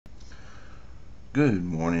Good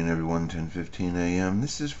morning, everyone. 10:15 a.m.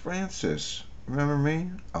 This is Francis. Remember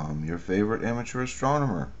me? I'm your favorite amateur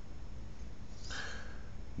astronomer.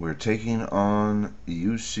 We're taking on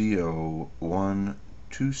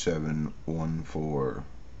UCO12714,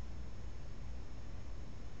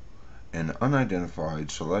 an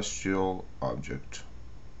unidentified celestial object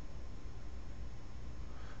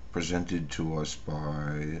presented to us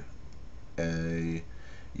by a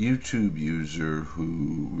YouTube user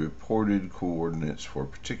who reported coordinates for a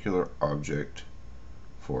particular object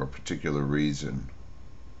for a particular reason.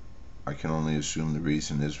 I can only assume the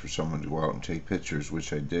reason is for someone to go out and take pictures,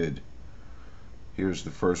 which I did. Here's the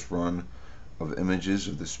first run of images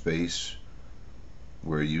of the space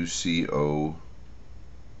where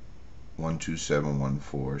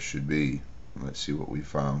UCO12714 should be. Let's see what we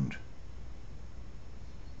found.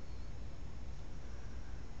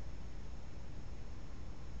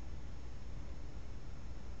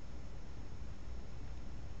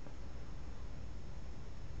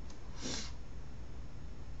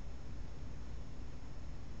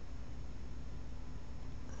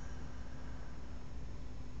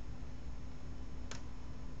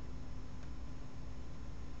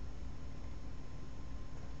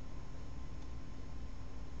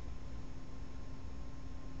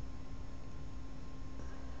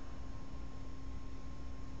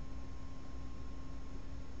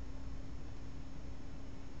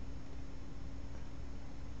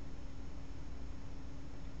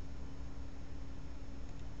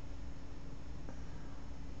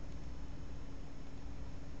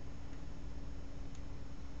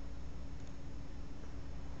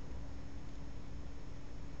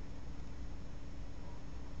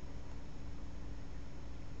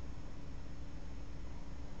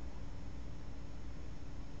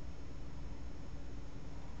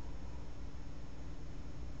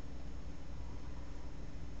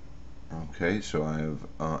 Okay, so I have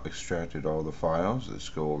extracted all the files. Let's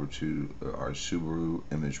go over to our Subaru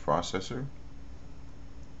image processor.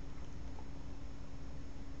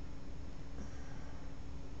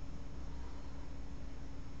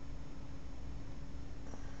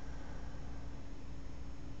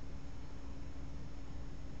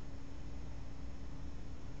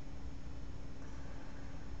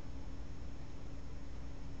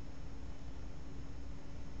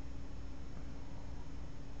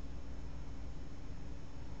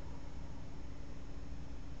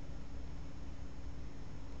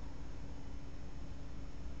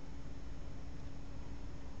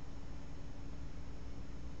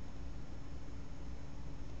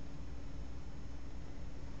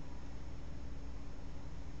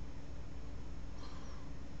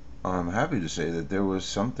 I'm happy to say that there was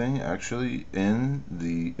something actually in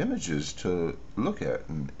the images to look at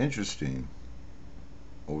and interesting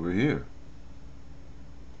over here.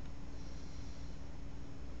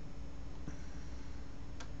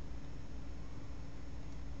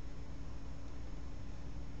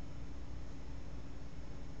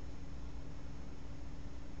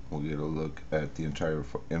 We'll get a look at the entire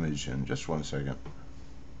image in just 1 second.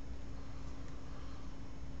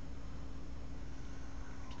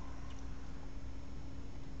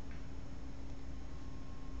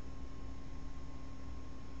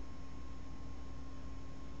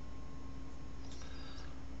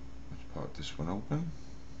 Pop this one open.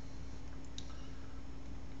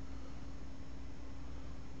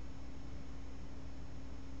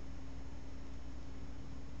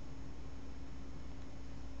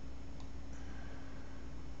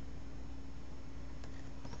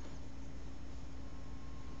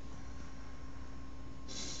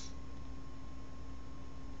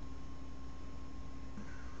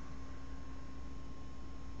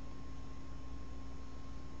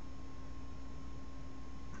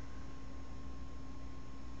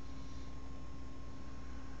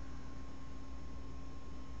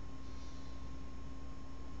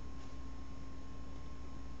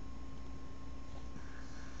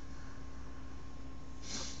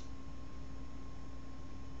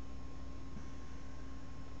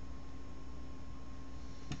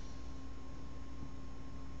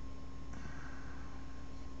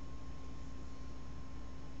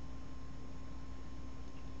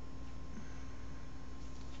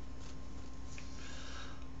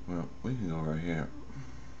 Well, we can go right here.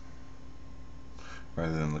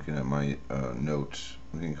 Rather than looking at my notes,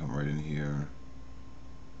 we can come right in here.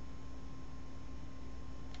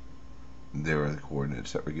 There are the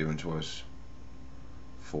coordinates that were given to us: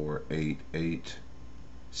 4, 8, 8,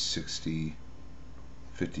 60,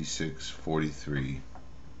 56, 43.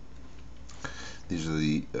 These are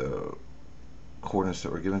the coordinates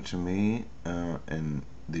that were given to me, and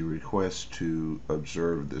the request to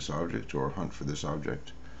observe this object or hunt for this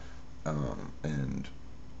object, and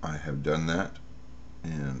I have done that,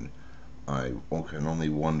 and I can only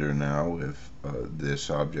wonder now if this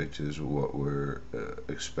object is what we're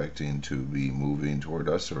expecting to be moving toward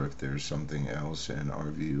us, or if there's something else in our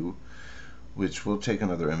view, which we'll take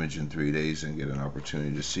another image in 3 days and get an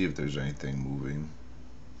opportunity to see if there's anything moving.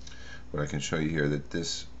 But I can show you here that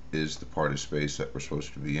this is the part of space that we're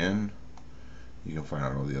supposed to be in. You can find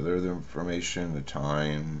out all the other information, the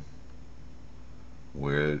time,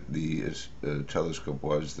 where the telescope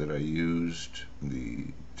was that I used, the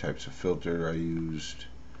types of filter I used,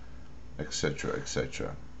 etc.,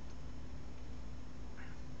 etc.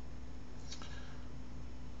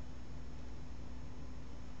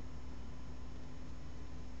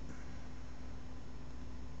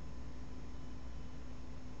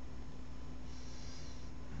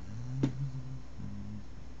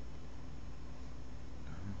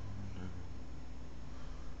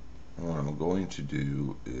 What I'm going to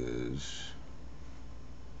do is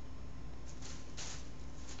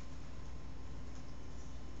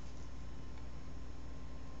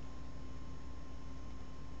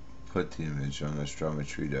put the image on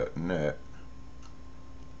astrometry.net.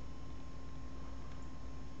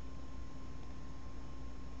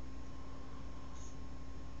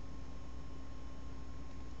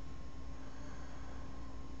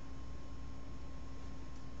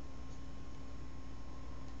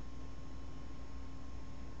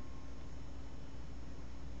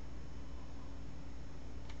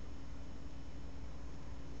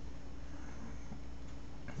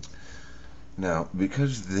 Now,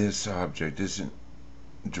 because this object isn't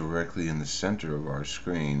directly in the center of our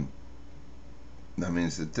screen, that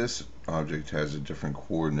means that this object has a different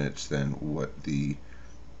coordinates than what the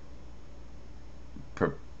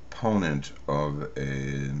proponent of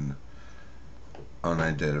an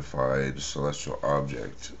unidentified celestial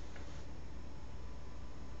object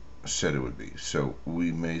said it would be. So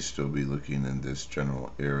we may still be looking in this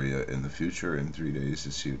general area in the future in 3 days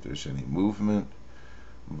to see if there's any movement,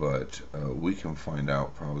 but we can find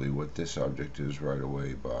out probably what this object is right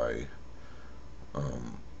away by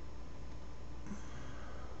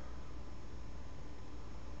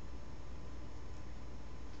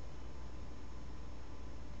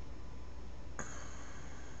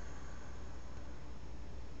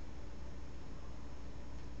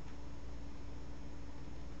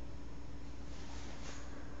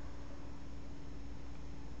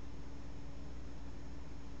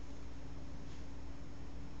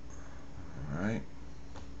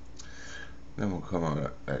then we'll come on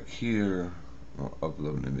back here. I'll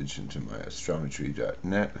upload an image into my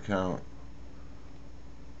astrometry.net account.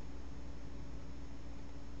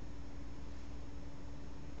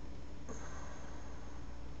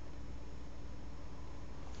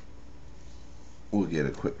 We'll get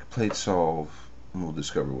a quick plate solve, and we'll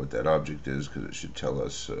discover what that object is, because it should tell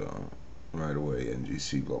us right away,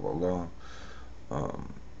 NGC blah blah blah.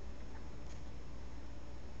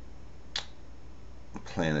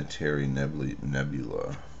 Planetary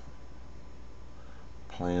Nebula.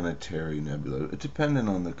 Planetary Nebula. It's dependent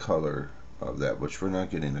on the color of that, which we're not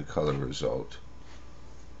getting a color result.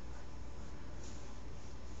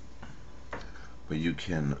 But you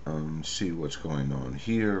can see what's going on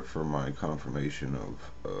here for my confirmation of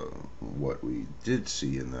what we did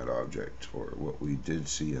see in that object, or what we did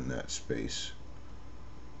see in that space.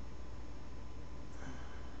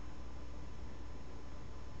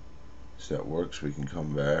 So that works, we can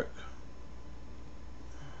come back.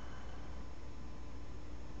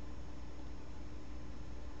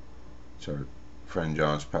 It's our friend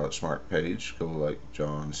John's Palette Smart page. Go like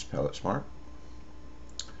John's Palette Smart.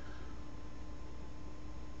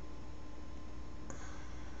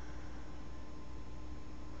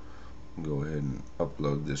 Go ahead and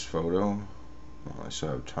upload this photo while I still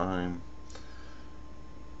have time.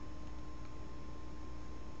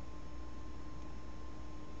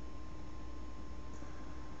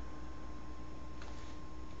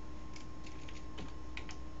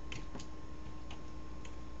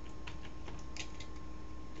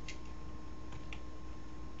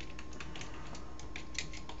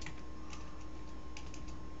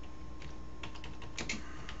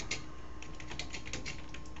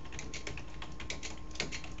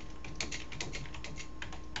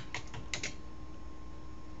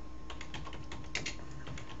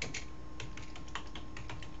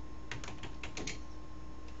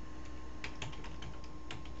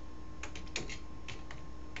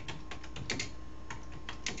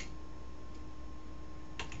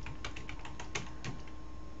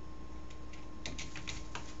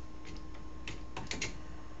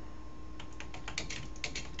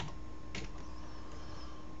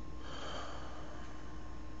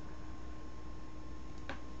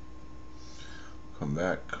 come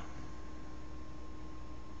back.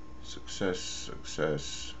 Success,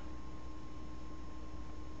 success.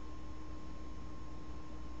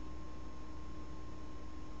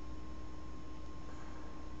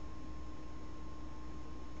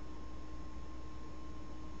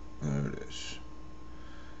 There it is.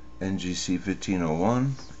 NGC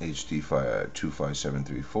 1501, HD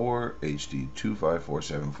 25734, HD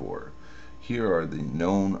 25474. Here are the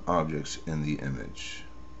known objects in the image.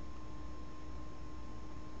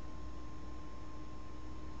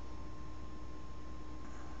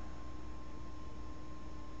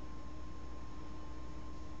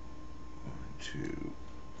 Two.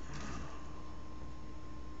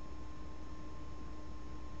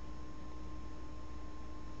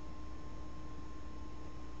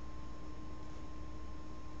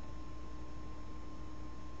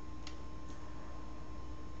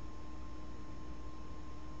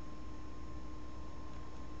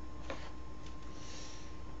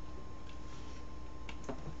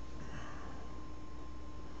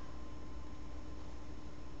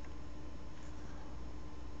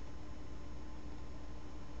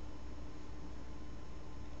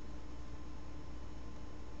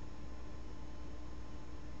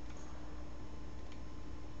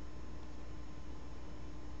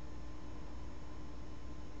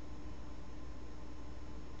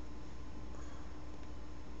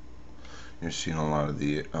 You're seeing a lot of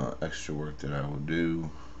the extra work that I will do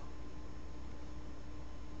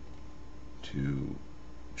to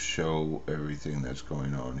show everything that's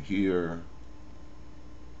going on here.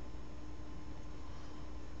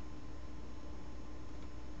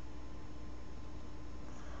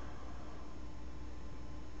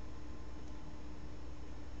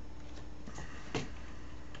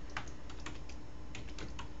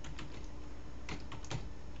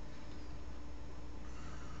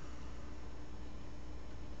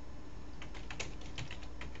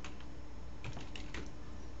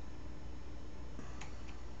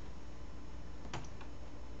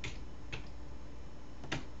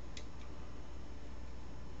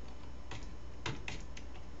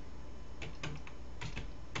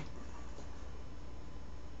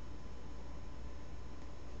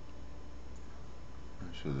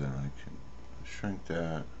 So then I can shrink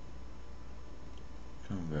that,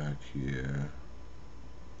 come back here.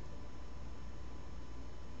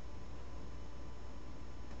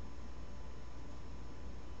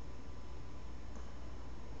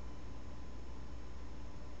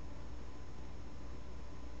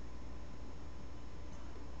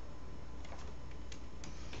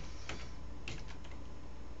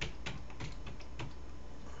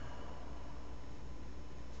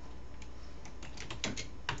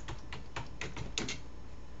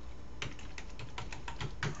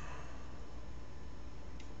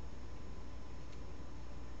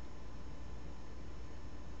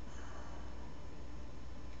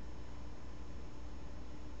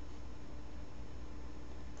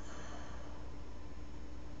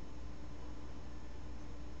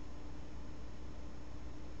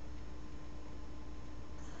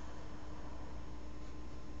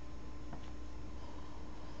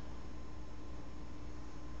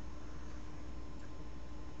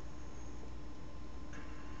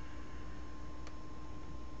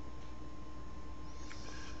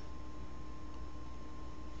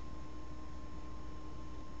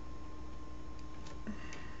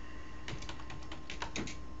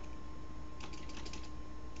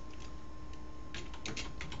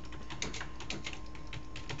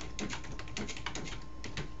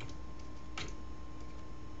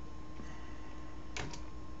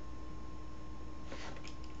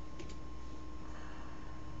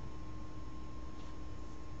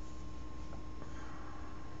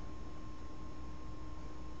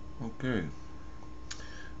 Okay,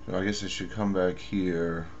 so I guess I should come back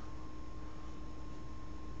here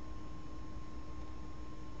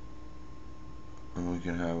and we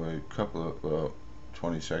can have a couple of, well,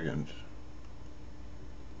 20 seconds.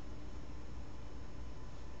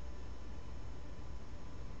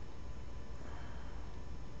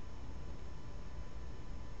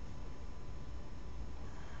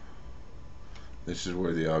 This is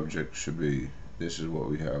where the object should be. This is what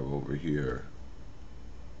we have over here.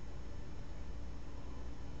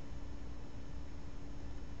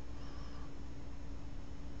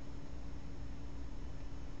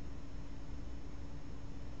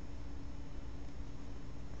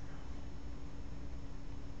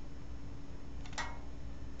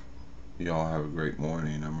 You all have a great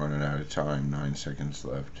morning. I'm running out of time. 9 seconds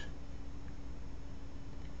left.